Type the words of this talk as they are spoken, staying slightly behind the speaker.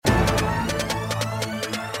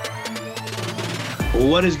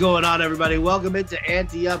What is going on, everybody? Welcome into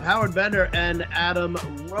Ante Up. Howard Bender and Adam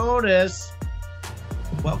Ronis.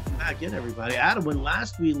 Welcome back in, everybody. Adam, when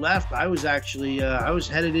last we left, I was actually I was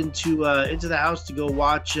headed into the house to go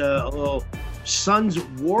watch a little Suns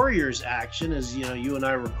Warriors action, as you know, you and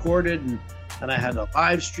I recorded, and I had a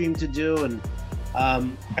live stream to do, and I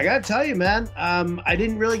gotta tell you, man, I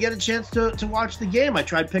didn't really get a chance to watch the game. I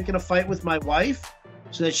tried picking a fight with my wife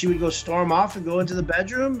so that she would go storm off and go into the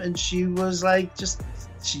bedroom, and she was like,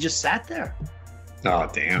 she just sat there. Oh,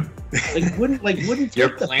 damn. Wouldn't Your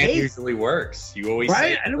take the plan bait. usually works. You always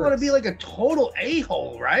Right? say I didn't want to be like a total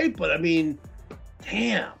a-hole, right? But I mean,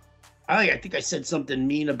 damn. I think I said something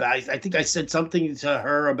mean about it. I think I said something to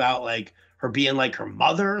her about like her being like her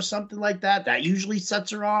mother or something like that. That usually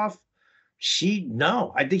sets her off.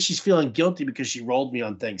 I think she's feeling guilty because she rolled me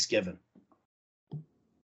on Thanksgiving.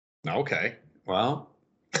 Okay. Well,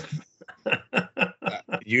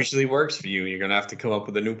 that usually works for you. You're going to have to come up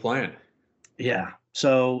with a new plan. Yeah.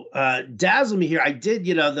 So dazzle me here. I did,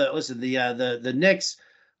 the Knicks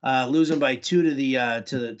losing by 2 to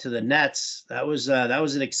the Nets. That was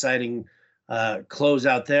an exciting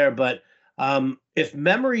closeout there. But if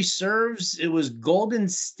memory serves, it was Golden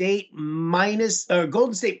State plus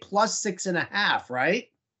 6.5, right?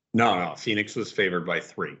 No. Phoenix was favored by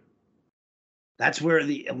 3. That's where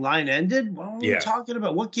the line ended. What were we talking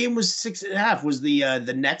about? What game was 6.5? Was the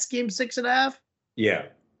Nets game 6.5? Yeah.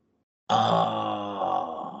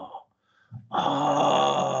 Oh,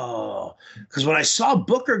 because when I saw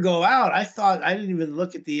Booker go out, I thought I didn't even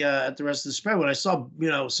look at the rest of the spread. When I saw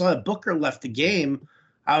that Booker left the game,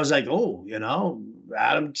 I was like,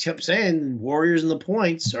 Adam kept saying Warriors in the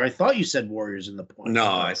points, or I thought you said Warriors in the points. No,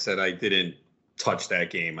 I said I didn't touch that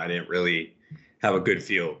game. I didn't really have a good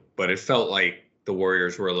feel, but it felt like the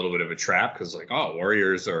Warriors were a little bit of a trap because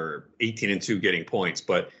Warriors are 18-2 getting points,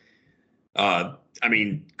 but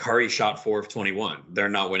Curry shot 4 of 21. They're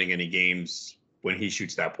not winning any games when he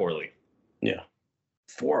shoots that poorly. Yeah.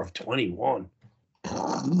 4 of 21.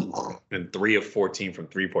 And 3 of 14 from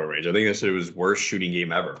three-point range. I think this was his worst shooting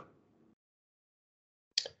game ever.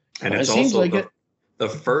 And it's also the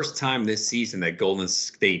first time this season that Golden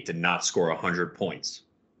State did not score 100 points.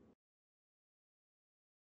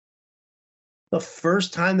 The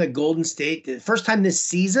first time this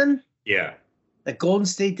season? Yeah. That Golden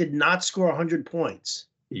State did not score 100 points.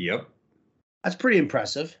 Yep. That's pretty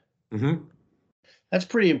impressive. Mm-hmm. That's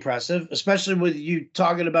pretty impressive, especially with you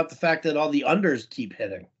talking about the fact that all the unders keep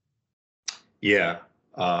hitting. Yeah.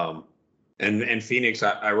 And Phoenix,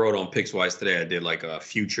 I wrote on Pickswise today. I did like a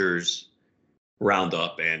futures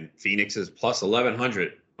roundup, and Phoenix is plus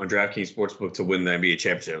 1,100 on DraftKings Sportsbook to win the NBA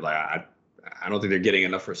championship. I don't think they're getting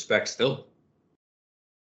enough respect still.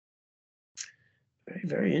 Very,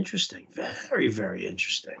 very interesting. Very, very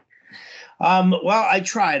interesting. Well, I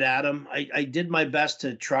tried, Adam. I did my best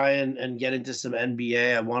to try and get into some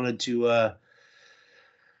NBA. I wanted to,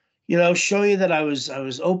 show you that I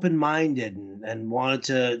was open-minded and wanted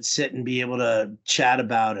to sit and be able to chat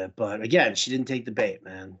about it. But again, she didn't take the bait,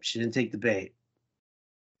 man. She didn't take the bait.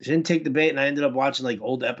 And I ended up watching like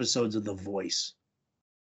old episodes of The Voice.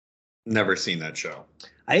 Never seen that show.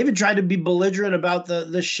 I even tried to be belligerent about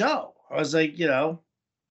the show. I was like,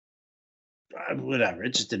 whatever.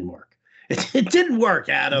 It just didn't work. It didn't work,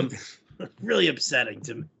 Adam. Really upsetting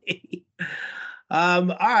to me. All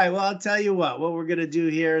right. Well, I'll tell you what we're going to do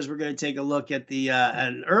here is we're going to take a look at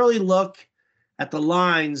an early look at the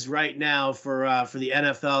lines right now for the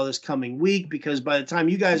NFL this coming week, because by the time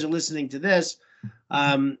you guys are listening to this,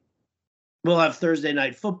 we'll have Thursday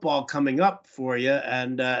Night Football coming up for you.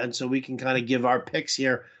 And so we can kind of give our picks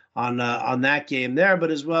here on that game there,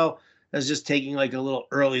 but as well as just taking like a little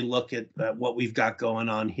early look at what we've got going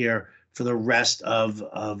on here for the rest of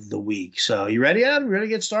the week. So you ready, Adam? Ready to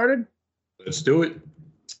get started? Let's do it.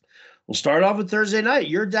 We'll start off with Thursday night.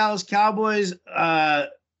 Your Dallas Cowboys,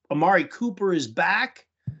 Amari Cooper is back.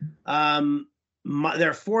 They're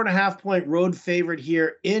 4.5-point road favorite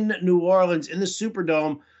here in New Orleans in the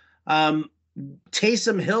Superdome.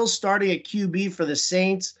 Taysom Hill starting at QB for the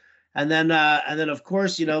Saints. And then of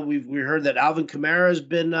course, we heard that Alvin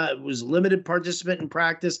Kamara was limited participant in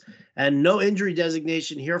practice and no injury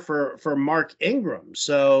designation here for Mark Ingram.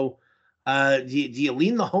 So, do you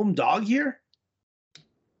lean the home dog here?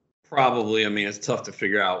 Probably. It's tough to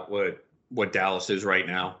figure out what Dallas is right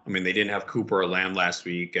now. They didn't have Cooper or Lamb last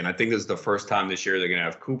week, and I think this is the first time this year they're going to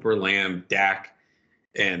have Cooper, Lamb, Dak,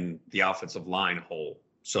 and the offensive line whole.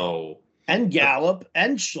 So and Gallup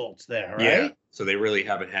and Schultz there, right? Yeah. So they really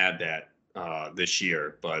haven't had that this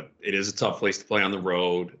year, but it is a tough place to play on the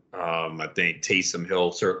road. I think Taysom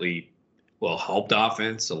Hill certainly helped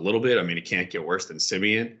offense a little bit. I mean, it can't get worse than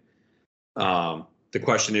Simeon. The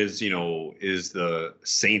question is, is the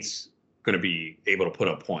Saints going to be able to put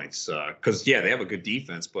up points? Because, they have a good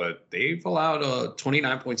defense, but they've allowed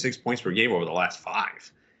 29.6 points per game over the last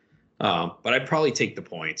 5. But I'd probably take the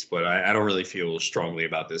points, but I don't really feel strongly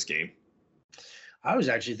about this game. I was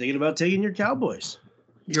actually thinking about taking your Cowboys,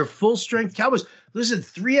 your full strength Cowboys. Listen,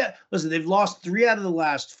 they've lost 3 out of the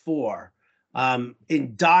last 4,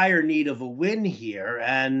 in dire need of a win here.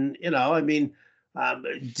 And, this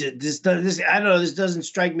I don't know. This doesn't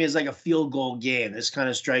strike me as like a field goal game. This kind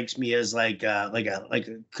of strikes me as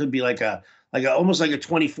could be like a almost like a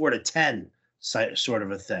 24-10 sort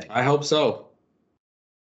of a thing. I hope so.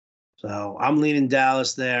 So I'm leaning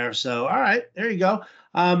Dallas there. So, all right, there you go.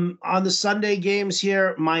 On the Sunday games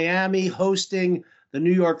here, Miami hosting the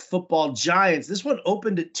New York Football Giants. This one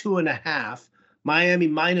opened at 2.5. Miami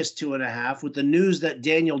minus 2.5 with the news that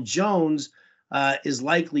Daniel Jones is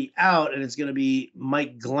likely out, and it's going to be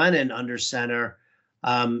Mike Glennon under center.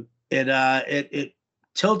 It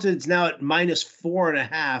tilted. It's now at minus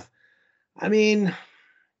 4.5. I mean,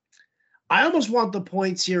 I almost want the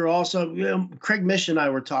points here also. Craig Mish and I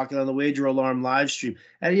were talking on the Wager Alarm live stream.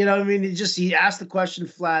 And, he asked the question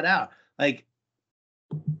flat out. Like,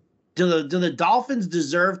 do the Dolphins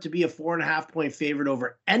deserve to be a 4.5-point favorite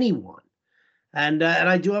over anyone? And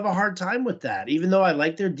I do have a hard time with that, even though I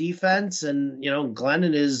like their defense. And,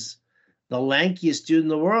 Glennon is the lankiest dude in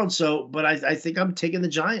the world. So, but I think I'm taking the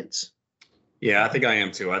Giants. Yeah, I think I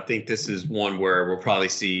am too. I think this is one where we'll probably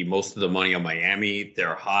see most of the money on Miami.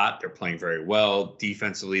 They're hot. They're playing very well.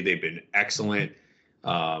 Defensively, they've been excellent.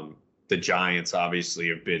 The Giants obviously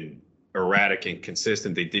have been erratic and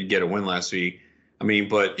consistent. They did get a win last week. I mean,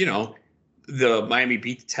 but, the Miami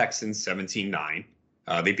beat the Texans 17-9.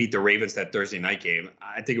 They beat the Ravens that Thursday night game.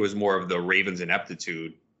 I think it was more of the Ravens'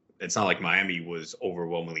 ineptitude. It's not like Miami was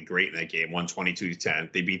overwhelmingly great in that game,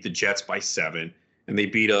 122-10. They beat the Jets by 7. And they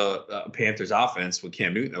beat a Panthers offense with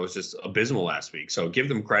Cam Newton that was just abysmal last week. So give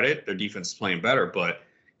them credit. Their defense is playing better. But,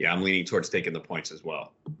 I'm leaning towards taking the points as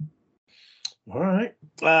well. All right.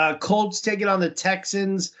 Colts taking on the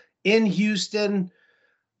Texans in Houston.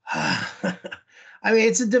 I mean,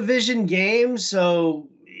 it's a division game. So,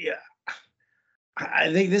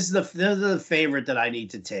 I think this is the favorite that I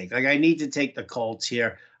need to take. Like, I need to take the Colts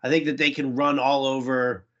here. I think that they can run all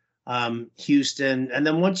over Houston. And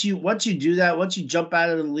then once you do that, once you jump out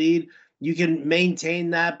of the lead, you can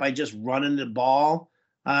maintain that by just running the ball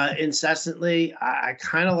incessantly. I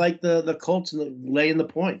kind of like the Colts laying the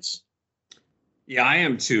points. Yeah, I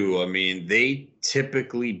am too. I mean, they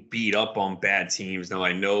typically beat up on bad teams. Now,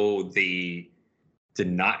 I know they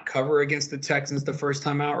did not cover against the Texans the first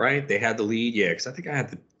time out, right? They had the lead. Yeah, because I think I had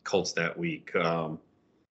the Colts that week. Oh,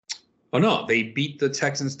 no, they beat the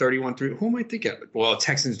Texans 31-3. Who am I thinking? Well,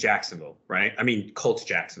 Texans Jacksonville, right? I mean, Colts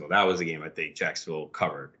Jacksonville. That was the game I think Jacksonville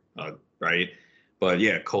covered, right? But,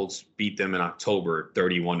 Colts beat them in October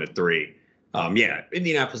 31-3.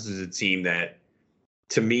 Indianapolis is a team that,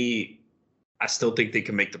 to me, I still think they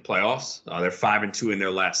can make the playoffs. They're 5-2 in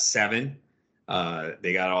their last 7.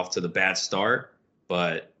 They got off to the bad start,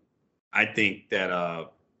 but I think that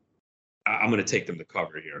I'm going to take them to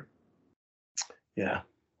cover here. Yeah.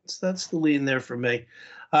 So that's the lean there for me.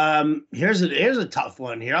 Here's a tough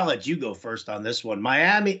one here. I'll let you go first on this one.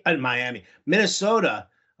 Minnesota,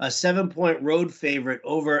 a 7-point road favorite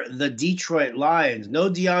over the Detroit Lions. No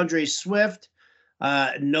DeAndre Swift,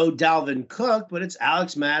 no Dalvin Cook, but it's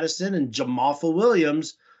Alex Madison and Jamalfa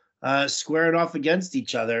Williams squaring off against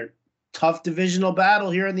each other. Tough divisional battle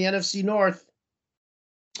here in the NFC North.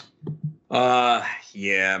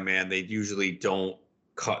 Yeah, man, they usually don't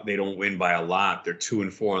win by a lot. They're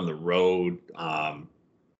 2-4 on the road.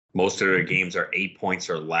 Most of their games are 8 points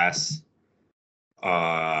or less.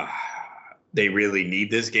 They really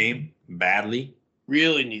need this game badly.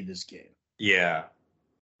 Really need this game. Yeah.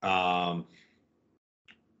 I'm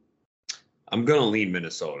going to lean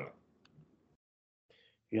Minnesota.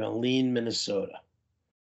 You're going to lean Minnesota.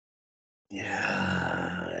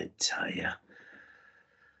 Yeah, I tell you.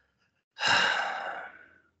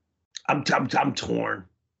 I'm torn.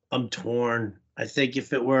 I'm torn. I think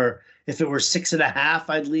if it were 6.5,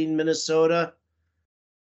 I'd lean Minnesota.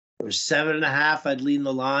 If it was 7.5, I'd lean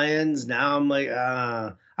the Lions. Now I'm like,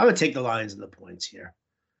 I'm gonna take the Lions and the points here.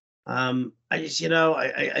 I just,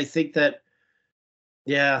 I think that,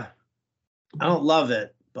 I don't love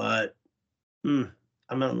it, but I'm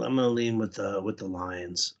gonna lean with the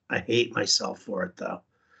Lions. I hate myself for it though.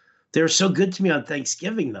 They were so good to me on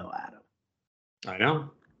Thanksgiving though, Adam. I know.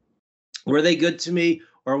 Were they good to me,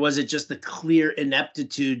 or was it just the clear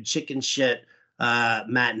ineptitude, chicken shit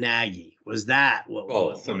Matt Nagy? Was that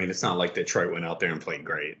Both. I mean, it's not like Detroit went out there and played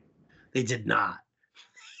great. They did not.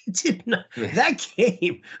 Did not. That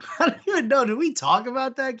game, I don't even know. Did we talk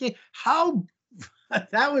about that game? How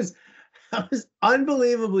that was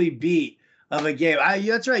unbelievably beat of a game.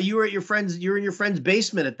 That's right. You were in your friend's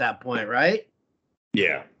basement at that point, right?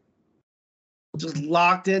 Yeah. Just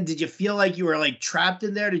locked in. Did you feel like you were like trapped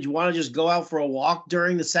in there? Did you want to just go out for a walk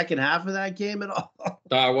during the second half of that game at all?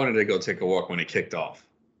 I wanted to go take a walk when it kicked off.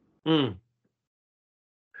 All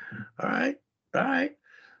right.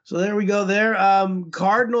 So there we go there.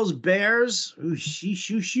 Cardinals, Bears. Ooh,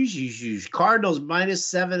 Cardinals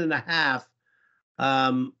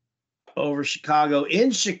 -7.5 over Chicago in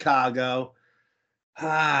Chicago.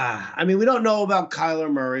 I mean, we don't know about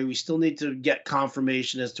Kyler Murray. We still need to get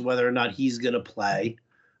confirmation as to whether or not he's going to play.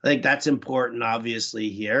 I think that's important, obviously,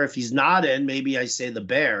 here. If he's not in, maybe I say the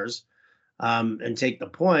Bears and take the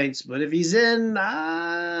points. But if he's in,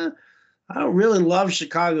 I don't really love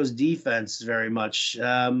Chicago's defense very much.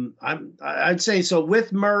 I'd say so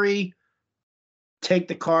with Murray, take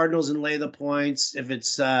the Cardinals and lay the points. If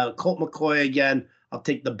it's Colt McCoy again, I'll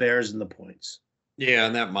take the Bears and the points. Yeah,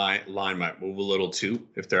 and that line might move a little too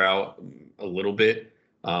if they're out a little bit.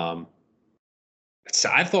 So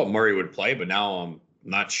I thought Murray would play, but now I'm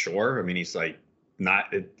not sure. I mean, he's like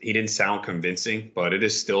he didn't sound convincing, but it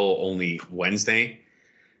is still only Wednesday.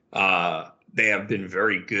 They have been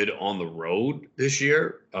very good on the road this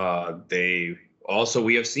year.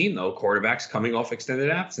 We have seen, though, quarterbacks coming off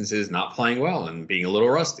extended absences, not playing well and being a little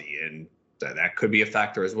rusty, and that could be a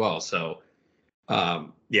factor as well. So, I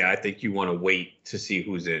think you want to wait to see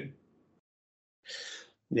who's in.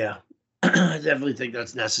 Yeah, I definitely think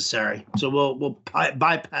that's necessary. So we'll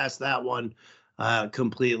bypass that one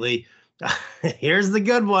completely. Here's the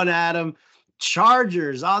good one, Adam.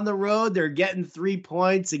 Chargers on the road. They're getting 3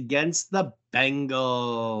 points against the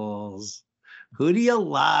Bengals. Who do you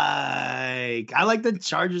like? I like the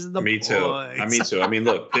Chargers and the Me too. points. Me too. I mean,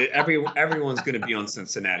 look, everyone's going to be on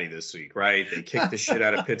Cincinnati this week, right? They kicked the shit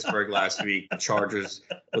out of Pittsburgh last week. The Chargers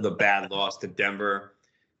with a bad loss to Denver.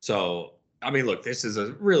 So, I mean, look, this is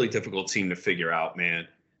a really difficult team to figure out, man.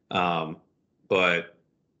 But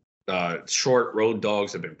short road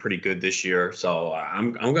dogs have been pretty good this year. So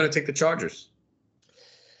I'm going to take the Chargers.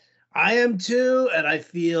 I am too, and I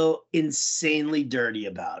feel insanely dirty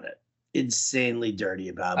about it. This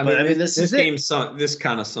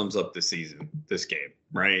kind of sums up the season, this game,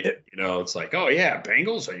 right? It's like, oh yeah,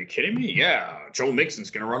 Bengals, are you kidding me? Yeah, Joe Mixon's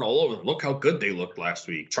gonna run all over them. Look how good they looked last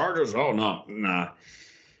week. Chargers, oh no, nah.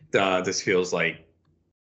 This feels like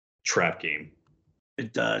trap game.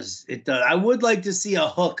 It does. I would like to see a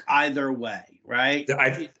hook either way, right?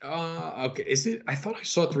 Okay. Is it? I thought I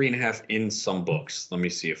saw 3.5 in some books. Let me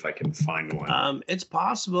see if I can find one. It's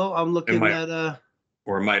possible. I'm looking at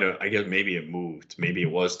or it might have. I guess maybe it moved. Maybe it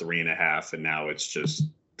was 3.5, and now it's just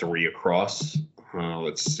 3 across.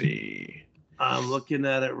 Let's see. I'm looking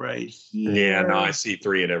at it right here. Yeah, no, I see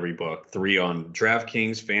 3 at every book. 3 on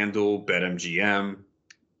DraftKings, FanDuel, BetMGM,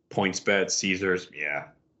 PointsBet, Caesars. Yeah.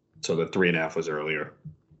 So the 3.5 was earlier.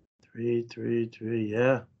 3,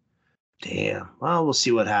 yeah. Damn. Well, we'll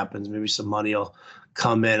see what happens. Maybe some money will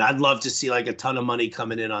come in. I'd love to see like a ton of money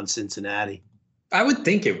coming in on Cincinnati. I would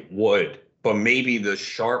think it would, but maybe the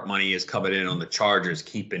sharp money is coming in on the Chargers,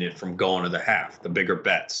 keeping it from going to the half, the bigger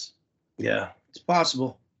bets. Yeah, it's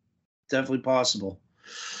possible. Definitely possible.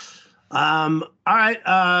 All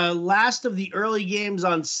right. Last of the early games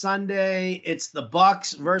on Sunday. It's the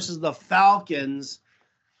Bucks versus the Falcons.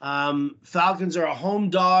 Falcons are a home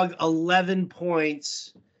dog, 11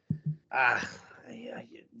 points.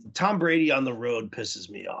 Tom Brady on the road pisses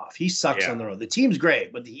me off. He sucks on the road. The team's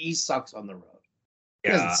great, but he sucks on the road. He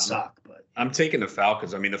doesn't suck, but I'm taking the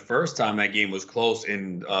Falcons. I mean, the first time that game was close,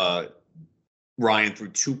 and Ryan threw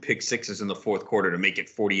 2 pick sixes in the fourth quarter to make it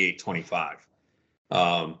 48-25.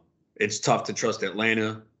 It's tough to trust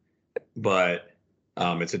Atlanta, but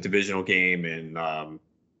it's a divisional game, and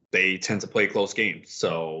they tend to play close games.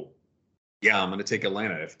 So, yeah, I'm going to take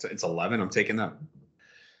Atlanta. If it's 11, I'm taking them.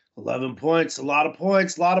 11 points, a lot of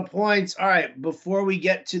points. All right, before we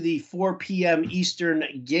get to the 4 p.m. Eastern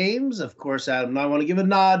games, of course, Adam and I want to give a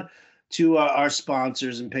nod to our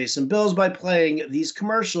sponsors and pay some bills by playing these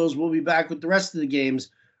commercials. We'll be back with the rest of the games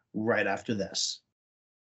right after this.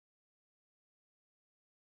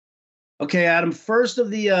 Okay, Adam, first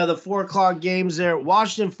of the 4 o'clock games there,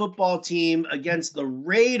 Washington football team against the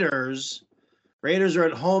Raiders. Raiders are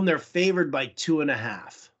at home. They're favored by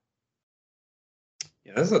 2.5.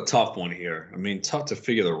 Yeah, that's a tough one here. I mean, tough to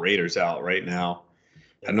figure the Raiders out right now.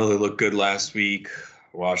 I know they looked good last week.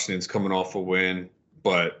 Washington's coming off a win,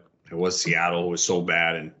 but It was Seattle, who was so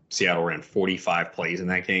bad, and Seattle ran 45 plays in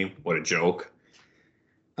that game. What a joke.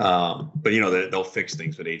 But, they'll fix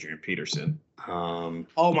things with Adrian Peterson.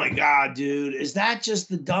 Oh, my God, dude. Is that just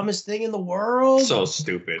the dumbest thing in the world? So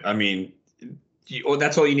stupid. I mean,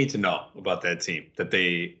 that's all you need to know about that team, that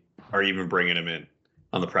they are even bringing him in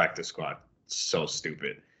on the practice squad. So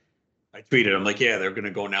stupid. I tweeted, I'm like, yeah, they're going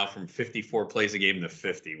to go now from 54 plays a game to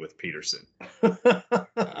 50 with Peterson.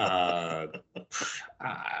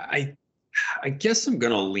 I guess I'm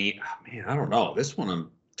going to lean. Man, I don't know. This one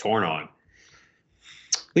I'm torn on.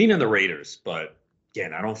 Lean on the Raiders, but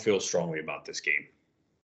again, I don't feel strongly about this game.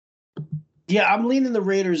 Yeah, I'm leaning the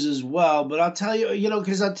Raiders as well, but I'll tell you,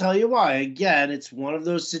 because I'll tell you why. Again, it's one of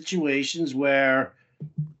those situations where,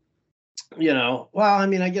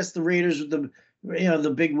 I guess the Raiders with the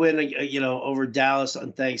big win, over Dallas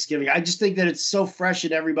on Thanksgiving. I just think that it's so fresh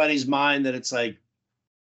in everybody's mind that it's like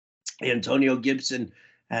Antonio Gibson,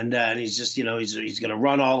 and he's just, he's going to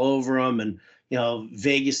run all over them, and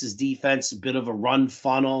Vegas's defense a bit of a run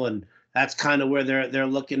funnel, and that's kind of where they're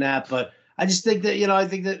looking at. But I just think that I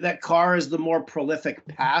think that Carr is the more prolific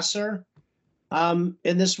passer in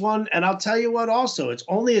this one, and I'll tell you what. Also, it's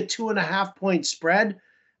only a 2.5 point spread.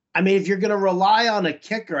 I mean, if you're going to rely on a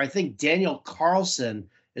kicker, I think Daniel Carlson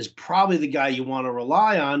is probably the guy you want to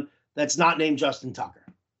rely on. That's not named Justin Tucker.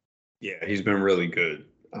 Yeah, he's been really good.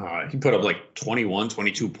 He put up like 21,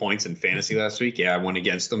 22 points in fantasy last week. Yeah, I went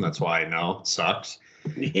against him. That's why I know it sucks.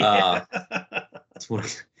 Yeah.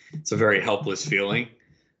 It's a very helpless feeling.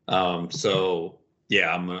 So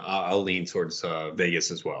yeah, I'll lean towards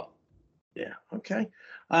Vegas as well. Yeah. Okay.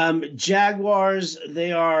 Jaguars,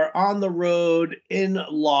 they are on the road in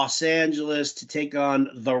Los Angeles to take on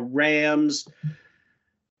the Rams,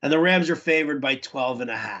 and the Rams are favored by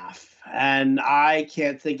 12.5. And I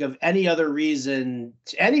can't think of any reason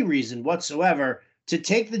whatsoever to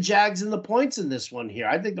take the Jags and the points in this one here.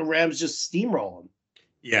 I think the Rams just steamroll them.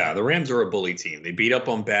 Yeah, the Rams are a bully team. They beat up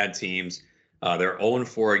on bad teams. They're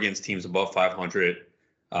 0-4 against teams above 500.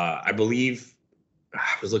 I believe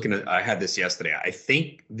I had this yesterday. I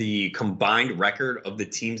think the combined record of the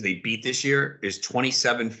teams they beat this year is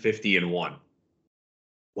 27-50-1.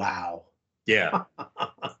 Wow. Yeah.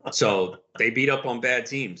 So they beat up on bad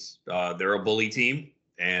teams. They're a bully team,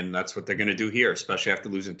 and that's what they're going to do here, especially after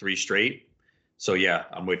losing 3 straight. So yeah,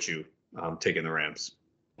 I'm with you. I'm taking the Rams.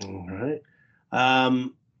 All right.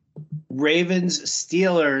 Ravens,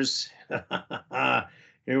 Steelers.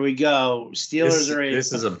 Here we go. Steelers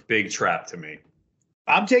this is a big trap to me.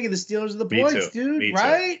 I'm taking the Steelers of the points, dude.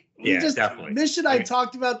 Right? Yeah, definitely. Mish and I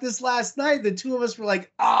talked about this last night. The two of us were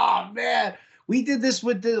like, "Oh man, we did this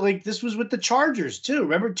with this was with the Chargers too."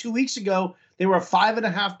 Remember 2 weeks ago they were a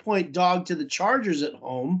 5.5 point dog to the Chargers at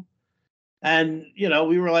home, and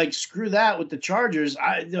we were like, "Screw that with the Chargers."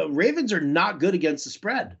 The Ravens are not good against the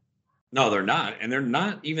spread. No, they're not, and they're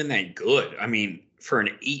not even that good. I mean, for an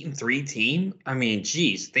 8-3 team, I mean,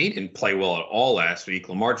 geez, they didn't play well at all last week.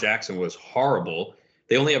 Lamar Jackson was horrible.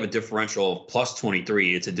 They only have a differential of plus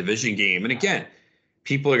 23. It's a division game. And again,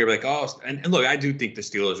 people are going to be like, oh, and look, I do think the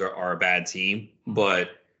Steelers are a bad team, but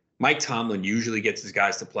Mike Tomlin usually gets his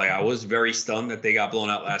guys to play. I was very stunned that they got blown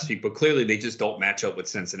out last week, but clearly they just don't match up with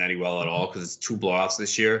Cincinnati well at all because it's 2 blowouts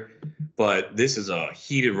this year. But this is a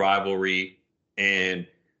heated rivalry. And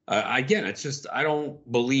again, it's just, I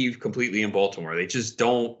don't believe completely in Baltimore. They just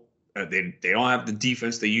don't, they don't have the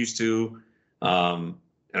defense they used to.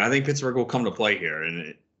 And I think Pittsburgh will come to play here.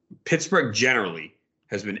 And Pittsburgh generally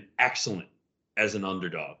has been excellent as an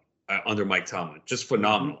underdog under Mike Tomlin, just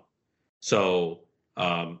phenomenal. Mm-hmm. So,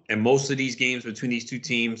 and most of these games between these two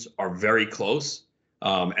teams are very close.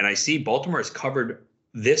 And I see Baltimore has covered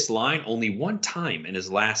this line only one time in his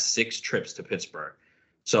last 6 trips to Pittsburgh.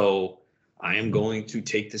 So I am going to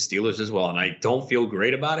take the Steelers as well. And I don't feel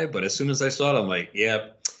great about it, but as soon as I saw it, I'm like, yeah,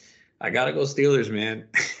 I got to go Steelers, man.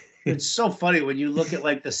 It's so funny when you look at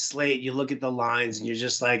like the slate, you look at the lines and you're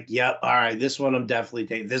just like, yep, all right, this one I'm definitely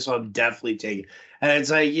taking. This one I'm definitely taking. And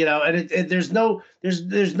it's like, and there's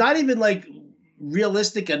not even like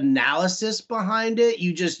realistic analysis behind it.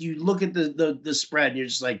 You look at the spread and you're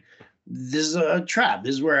just like, this is a trap.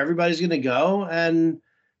 This is where everybody's going to go. And,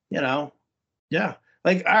 yeah.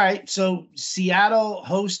 Like, all right, so Seattle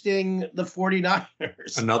hosting the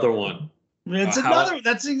 49ers. Another one. It's another.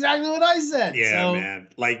 That's exactly what I said. Yeah, man.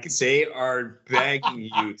 Like they are begging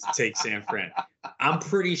you to take San Fran. I'm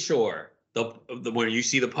pretty sure when you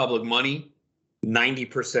see the public money,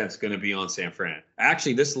 90% is going to be on San Fran.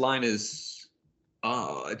 Actually, this line is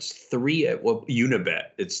it's 3 at Unibet.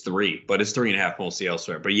 It's 3, but it's 3.5 mostly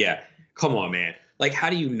elsewhere. But yeah, come on, man. Like, how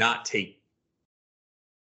do you not take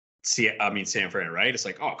San Fran, right? It's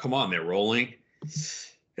like, oh, come on, they're rolling.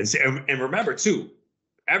 And remember, too,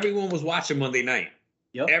 everyone was watching Monday night.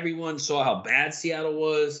 Yep. Everyone saw how bad Seattle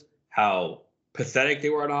was, how pathetic they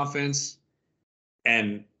were on offense.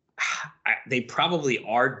 And they probably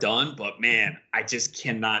are done, but, man, I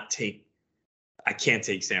can't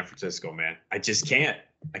take San Francisco, man. I just can't.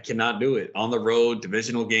 I cannot do it. On the road,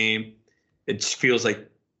 divisional game, it just feels like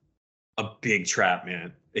a big trap,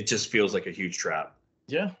 man. It just feels like a huge trap.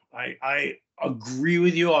 Yeah, I agree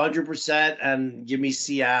with you 100%, and give me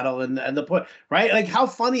Seattle and the point, right? Like, how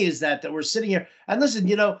funny is that we're sitting here and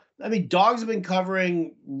listen, I mean, dogs have been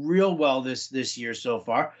covering real well this year so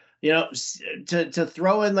far. To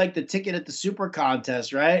throw in like the ticket at the Super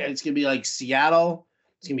Contest, right? It's gonna be like Seattle,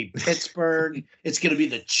 it's gonna be Pittsburgh, it's gonna be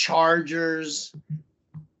the Chargers.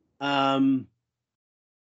 God,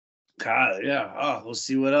 yeah. Oh, we'll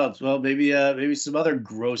see what else. Well, maybe some other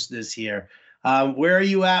grossness here. Where are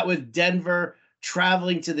you at with Denver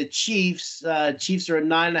traveling to the Chiefs? Chiefs are a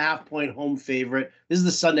 9.5-point home favorite. This is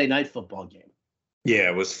the Sunday Night Football game.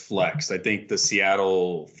 Yeah, it was flexed. I think the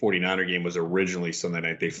Seattle 49er game was originally Sunday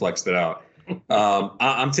night. They flexed it out.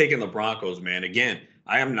 I'm taking the Broncos, man. Again,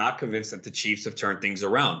 I am not convinced that the Chiefs have turned things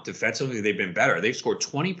around. Defensively, they've been better. They've scored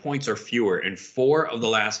 20 points or fewer in 4 of the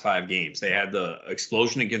last 5 games. They had the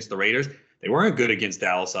explosion against the Raiders. They weren't good against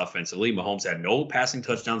Dallas offensively. Mahomes had no passing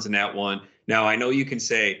touchdowns in that one. Now, I know you can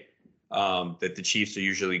say that the Chiefs are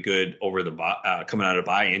usually good over the coming out of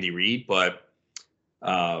bye, Andy Reid, but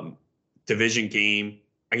division game,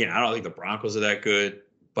 again, I don't think the Broncos are that good,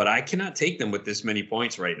 but I cannot take them with this many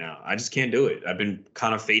points right now. I just can't do it. I've been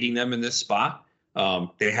kind of fading them in this spot.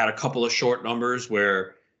 They had a couple of short numbers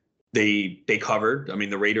where they covered. I mean,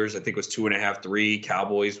 the Raiders, I think, was 2.5, 3.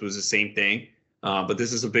 Cowboys was the same thing. But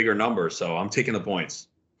this is a bigger number, so I'm taking the points.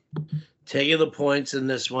 Taking the points in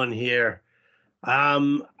this one here. I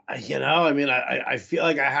mean, I feel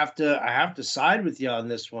like I have to side with you on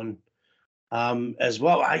this one as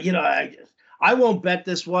well. I won't bet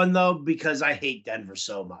this one though because I hate Denver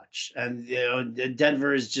so much, and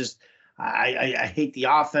Denver is just I hate the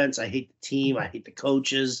offense, I hate the team, I hate the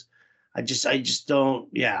coaches. I just don't.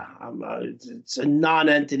 Yeah, it's a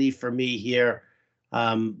non-entity for me here.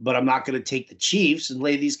 But I'm not going to take the Chiefs and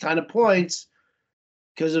lay these kind of points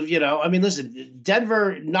because of, I mean, listen,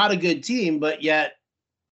 Denver, not a good team, but yet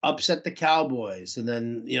upset the Cowboys. And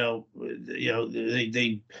then, they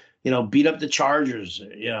beat up the Chargers,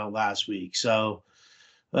 last week. So,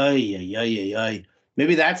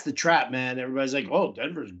 maybe that's the trap, man. Everybody's like, oh,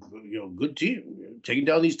 Denver's, good team, taking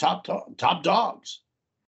down these top dogs.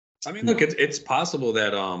 I mean, look, it's possible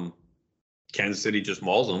that Kansas City just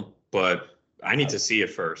mauls them, but I need to see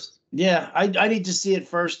it first. Yeah, I need to see it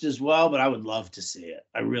first as well, but I would love to see it.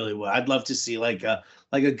 I really would. I'd love to see like a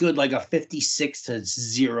good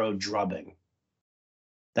 56-0 drubbing.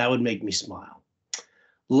 That would make me smile.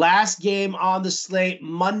 Last game on the slate,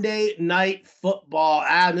 Monday Night Football.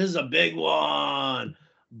 And this is a big one.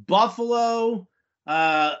 Buffalo,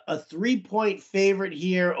 a 3-point favorite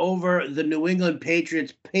here over the New England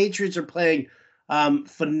Patriots. Patriots are playing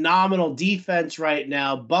phenomenal defense right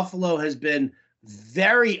now. Buffalo has been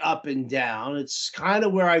very up and down. It's kind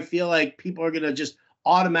of where I feel like people are going to just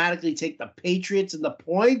automatically take the Patriots and the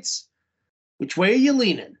points. Which way are you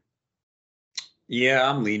leaning? Yeah,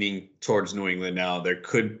 I'm leaning towards New England now. There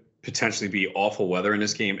could potentially be awful weather in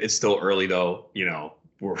this game. It's still early, though.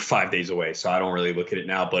 We're 5 days away, so I don't really look at it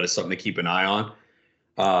now, but it's something to keep an eye on.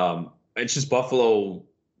 It's just Buffalo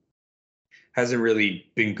hasn't really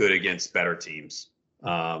been good against better teams.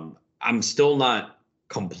 I'm still not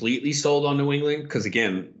completely sold on New England because,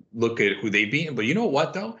 again, look at who they've beaten. But you know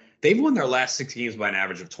what, though? They've won their last 6 games by an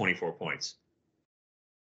average of 24 points.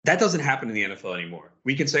 That doesn't happen in the NFL anymore.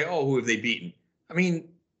 We can say, oh, who have they beaten? I mean,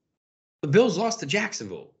 the Bills lost to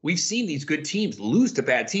Jacksonville. We've seen these good teams lose to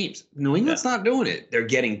bad teams. New England's not doing it. They're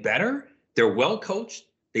getting better. They're well coached.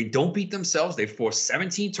 They don't beat themselves. They've forced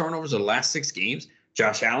 17 turnovers in the last 6 games.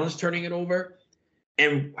 Josh Allen's turning it over.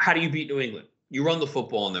 And how do you beat New England? You run the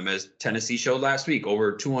football on them, as Tennessee showed last week,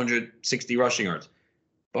 over 260 rushing yards.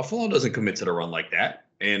 Buffalo doesn't commit to the run like that.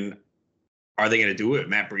 And are they going to do it with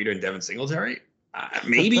Matt Breida and Devin Singletary?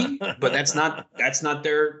 Maybe, but that's not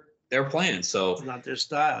their plan. So it's not their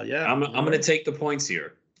style. Yeah, I'm going to take the points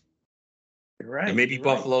here. You're right. And maybe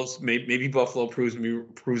Buffalo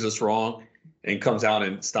proves us wrong and comes out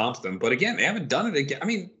and stomps them. But again, they haven't done it again. I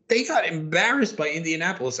mean, they got embarrassed by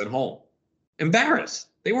Indianapolis at home. Embarrassed.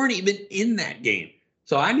 They weren't even in that game.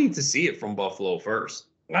 So I need to see it from Buffalo first.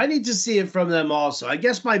 I need to see it from them also. I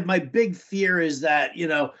guess my big fear is that,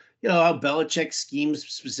 how Belichick schemes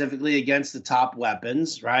specifically against the top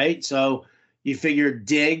weapons, right? So, You figure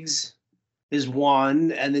Diggs is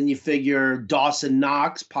one, and then you figure Dawson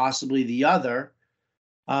Knox, possibly the other,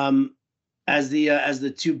 as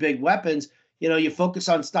the two big weapons. You focus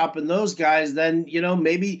on stopping those guys, then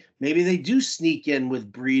maybe they do sneak in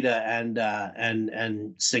with Breida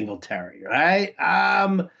and Singletary, right?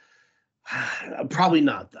 Probably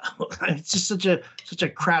not though. It's just such a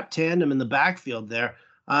crap tandem in the backfield there.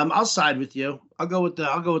 I'll side with you. I'll go with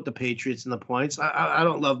the Patriots and the points. I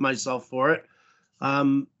don't love myself for it,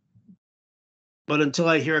 but until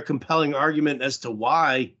I hear a compelling argument as to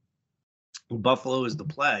why Buffalo is the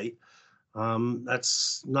play,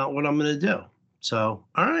 that's not what I'm going to do. So,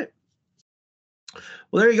 all right.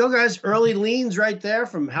 Well, there you go, guys. Early leans right there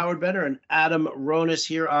from Howard Bender and Adam Ronis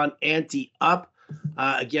here on Ante Up.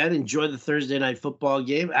 Again, enjoy the Thursday night football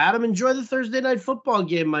game. Adam, enjoy the Thursday night football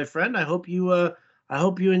game, my friend. I hope you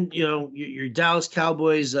and your Dallas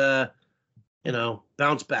Cowboys,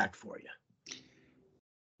 bounce back for you.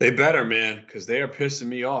 They better, man, because they are pissing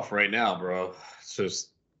me off right now, bro. It's just,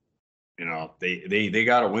 they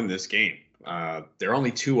got to win this game. They're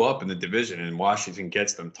only 2 up in the division, and Washington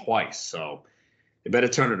gets them twice, so they better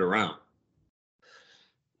turn it around.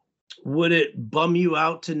 Would it bum you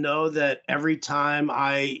out to know that every time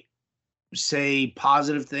I say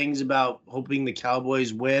positive things about hoping the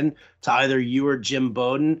Cowboys win to either you or Jim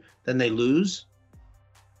Bowden, then they lose?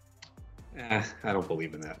 I don't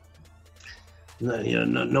believe in that.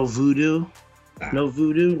 No voodoo, no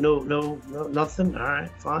voodoo, no, nothing. All right,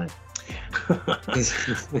 fine.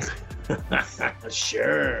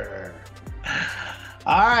 Sure.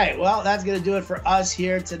 All right, well, that's going to do it for us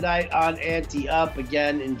here tonight on Ante Up.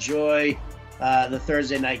 Again, enjoy the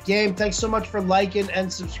Thursday night game. Thanks so much for liking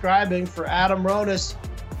and subscribing. For Adam Ronis,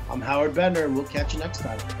 I'm Howard Bender, and we'll catch you next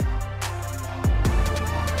time.